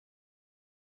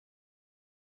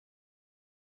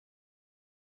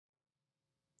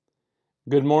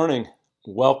Good morning.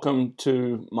 Welcome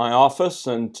to my office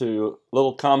and to a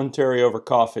little commentary over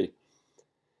coffee.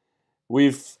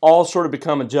 We've all sort of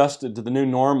become adjusted to the new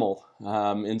normal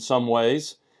in some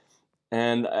ways,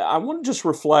 and I want to just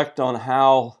reflect on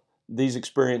how these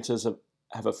experiences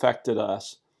have affected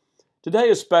us. Today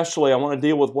especially, I want to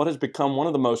deal with what has become one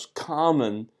of the most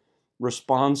common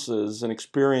responses and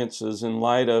experiences in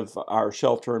light of our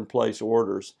shelter-in-place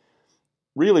orders,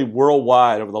 really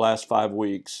worldwide over the last 5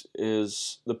 weeks,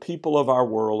 is the people of our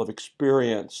world have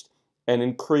experienced an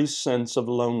increased sense of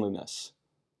loneliness.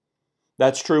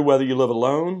 That's true whether you live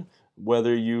alone,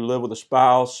 whether you live with a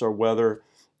spouse, or whether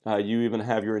you even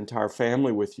have your entire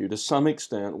family with you. To some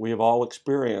extent, we have all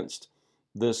experienced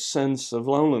this sense of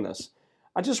loneliness.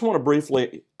 I just want to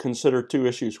briefly consider two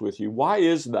issues with you. Why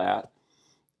is that?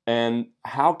 And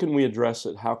how can we address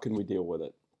it? How can we deal with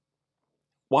it?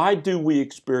 Why do we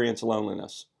experience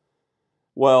loneliness?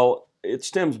 Well, it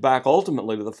stems back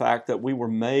ultimately to the fact that we were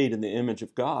made in the image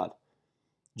of God.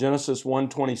 Genesis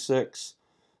 1:26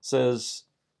 says,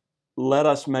 "Let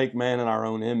us make man in our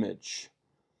own image."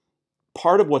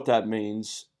 Part of what that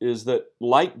means is that,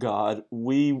 like God,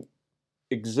 we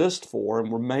exist for and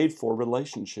were made for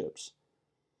relationships.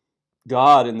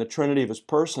 God, in the Trinity of His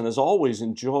person, has always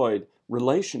enjoyed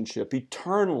relationship,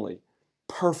 eternally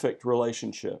perfect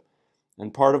relationship.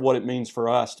 And part of what it means for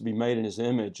us to be made in His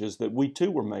image is that we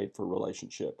too were made for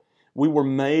relationship. We were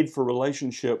made for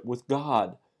relationship with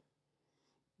God.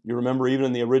 You remember even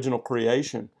in the original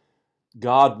creation,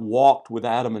 God walked with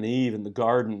Adam and Eve in the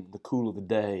garden in the cool of the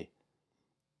day.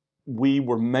 We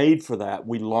were made for that.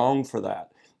 We long for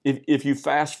that. If you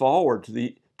fast forward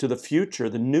to the future,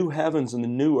 the new heavens and the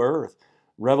new earth,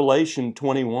 Revelation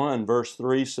 21 verse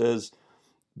 3 says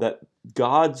that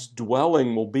God's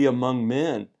dwelling will be among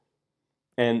men,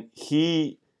 and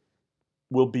He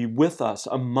will be with us,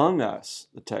 among us,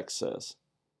 the text says.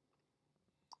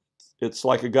 It's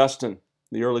like Augustine,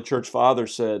 the early church father,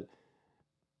 said,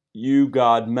 "You,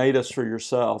 God, made us for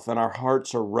yourself, and our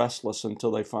hearts are restless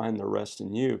until they find their rest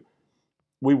in you."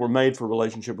 We were made for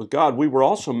relationship with God. We were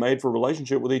also made for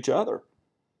relationship with each other.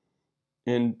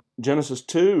 In Genesis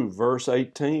 2, verse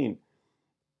 18,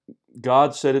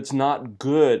 God said, "It's not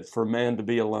good for man to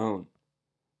be alone,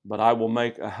 but I will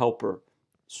make a helper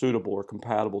suitable or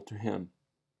compatible to him."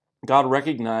 God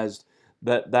recognized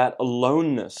that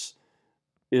aloneness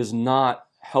is not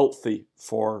healthy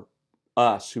for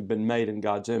us who've been made in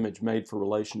God's image, made for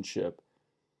relationship.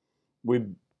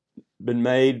 We've been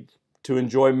made to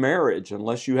enjoy marriage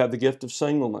unless you have the gift of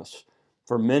singleness.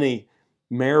 For many,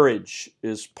 marriage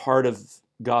is part of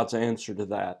God's answer to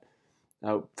that.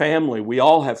 Family, we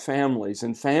all have families,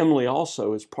 and family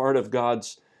also is part of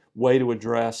God's way to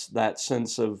address that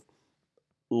sense of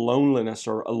loneliness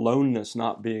or aloneness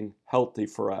not being healthy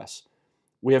for us.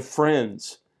 We have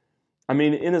friends. I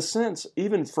mean, in a sense,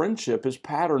 even friendship is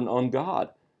patterned on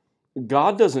God.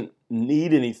 God doesn't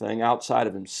need anything outside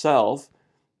of Himself.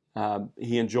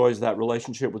 He enjoys that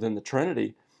relationship within the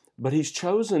Trinity, but He's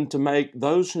chosen to make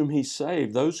those whom He's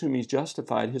saved, those whom He's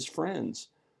justified, His friends.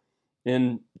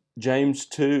 In James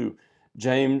 2,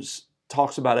 James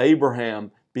talks about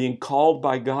Abraham being called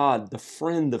by God, the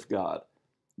friend of God.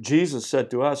 Jesus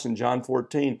said to us in John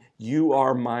 14, "You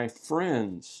are my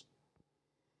friends."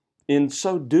 In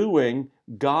so doing,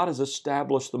 God has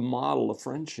established the model of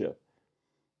friendship.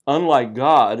 Unlike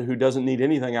God, who doesn't need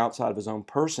anything outside of His own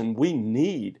person, we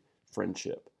need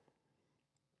friendship.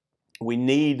 We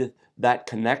need that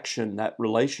connection, that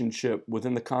relationship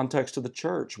within the context of the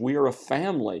church. We are a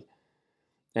family,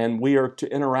 and we are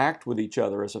to interact with each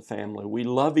other as a family. We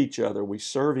love each other. We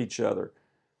serve each other.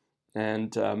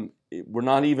 And we're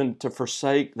not even to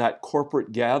forsake that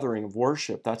corporate gathering of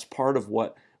worship. That's part of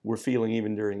what we're feeling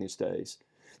even during these days.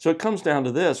 So it comes down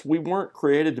to this. We weren't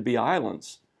created to be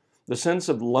islands. The sense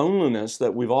of loneliness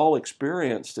that we've all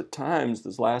experienced at times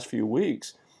this last few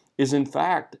weeks is in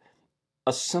fact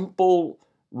a simple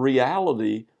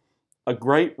reality, a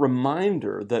great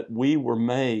reminder that we were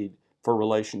made for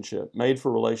relationship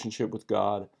with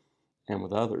God and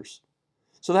with others.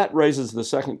 So that raises the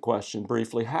second question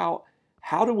briefly.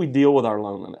 How do we deal with our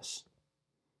loneliness?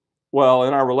 Well,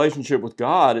 in our relationship with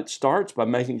God, it starts by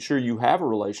making sure you have a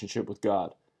relationship with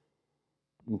God.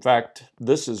 In fact,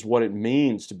 this is what it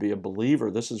means to be a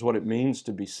believer. This is what it means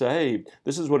to be saved.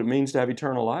 This is what it means to have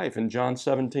eternal life. In John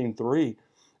 17:3,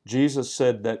 Jesus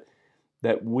said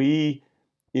that we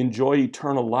enjoy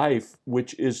eternal life,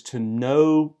 which is to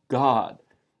know God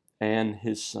and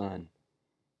His Son.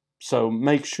 So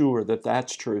make sure that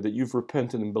that's true, that you've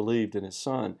repented and believed in His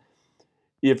Son.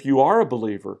 If you are a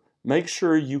believer, make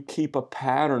sure you keep a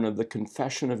pattern of the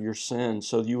confession of your sins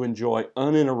so you enjoy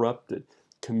uninterrupted,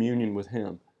 communion with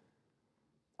Him.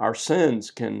 Our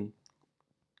sins can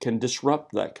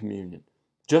disrupt that communion.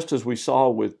 Just as we saw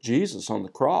with Jesus on the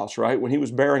cross, right? When He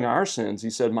was bearing our sins, He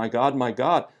said, my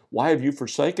God, why have you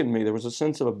forsaken me? There was a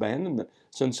sense of abandonment,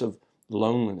 sense of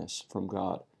loneliness from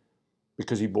God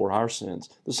because He bore our sins.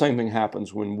 The same thing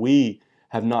happens when we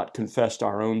have not confessed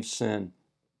our own sin,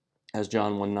 as 1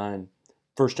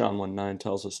 John 1:9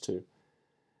 tells us to.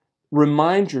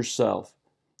 Remind yourself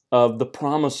of the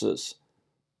promises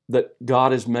that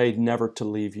God has made never to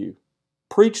leave you.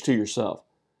 Preach to yourself.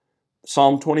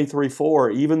 Psalm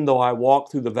 23:4, even though I walk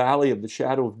through the valley of the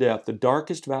shadow of death, the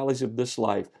darkest valleys of this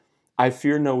life, I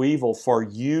fear no evil, for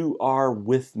you are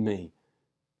with me.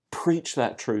 Preach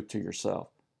that truth to yourself.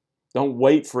 Don't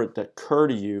wait for it to occur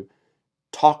to you.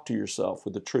 Talk to yourself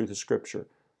with the truth of Scripture.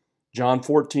 John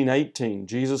 14:18,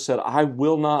 Jesus said, I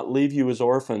will not leave you as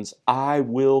orphans. I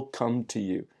will come to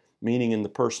you, meaning in the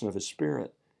person of His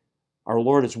Spirit. Our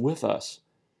Lord is with us.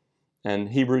 And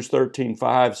Hebrews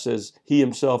 13:5 says, He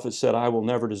Himself has said, I will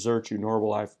never desert you, nor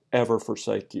will I ever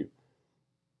forsake you.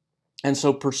 And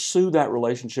so pursue that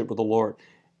relationship with the Lord.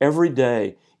 Every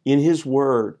day in His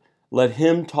Word, let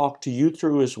Him talk to you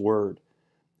through His Word,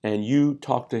 and you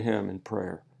talk to Him in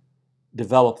prayer.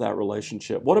 Develop that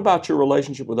relationship. What about your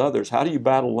relationship with others? How do you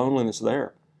battle loneliness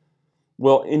there?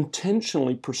 Well,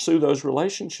 intentionally pursue those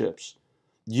relationships.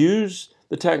 Use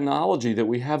the technology that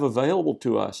we have available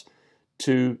to us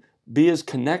to be as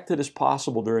connected as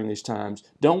possible during these times.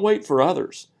 Don't wait for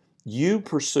others. You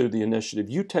pursue the initiative.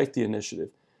 You take the initiative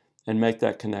and make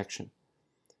that connection.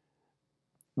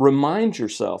 Remind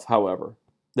yourself, however,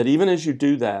 that even as you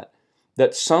do that,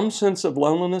 that some sense of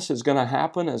loneliness is going to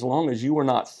happen as long as you are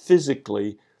not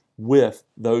physically with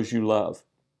those you love.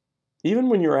 Even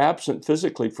when you're absent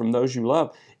physically from those you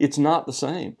love, it's not the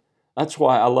same. That's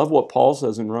why I love what Paul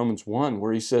says in Romans 1,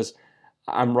 where he says,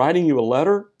 I'm writing you a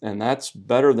letter, and that's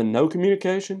better than no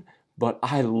communication, but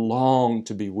I long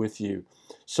to be with you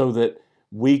so that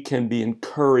we can be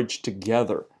encouraged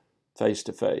together face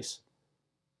to face.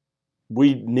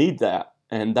 We need that,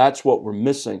 and that's what we're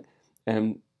missing,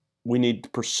 and we need to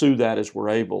pursue that as we're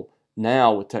able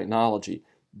now with technology,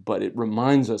 but it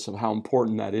reminds us of how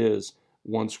important that is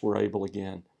once we're able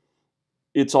again.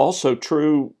 It's also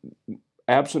true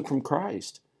absent from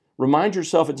Christ. Remind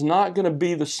yourself it's not going to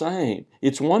be the same.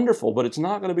 It's wonderful, but it's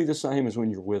not going to be the same as when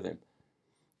you're with Him.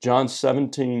 John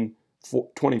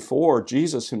 17:24,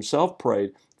 Jesus Himself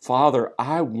prayed, Father,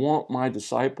 I want my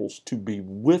disciples to be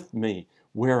with me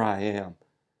where I am.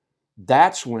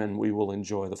 That's when we will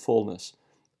enjoy the fullness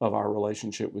of our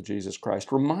relationship with Jesus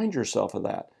Christ. Remind yourself of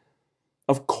that.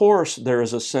 Of course, there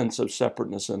is a sense of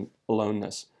separateness and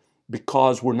aloneness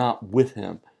because we're not with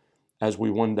Him as we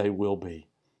one day will be.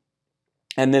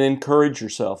 And then encourage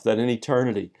yourself that in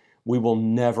eternity, we will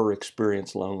never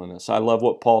experience loneliness. I love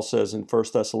what Paul says in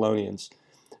 1 Thessalonians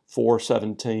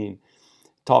 4:17,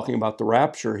 talking about the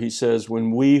rapture. He says,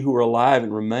 when we who are alive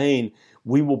and remain,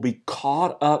 we will be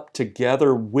caught up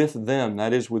together with them.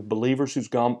 That is, with believers who've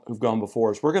gone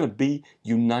before us. We're going to be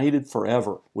united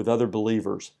forever with other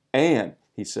believers. And,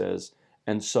 he says,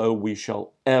 and so we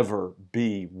shall ever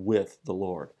be with the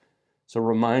Lord. So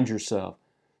remind yourself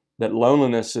that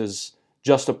loneliness is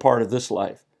just a part of this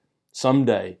life.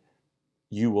 Someday,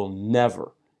 you will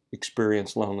never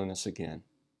experience loneliness again.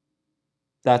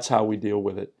 That's how we deal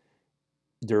with it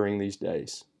during these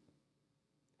days.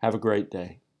 Have a great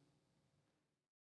day.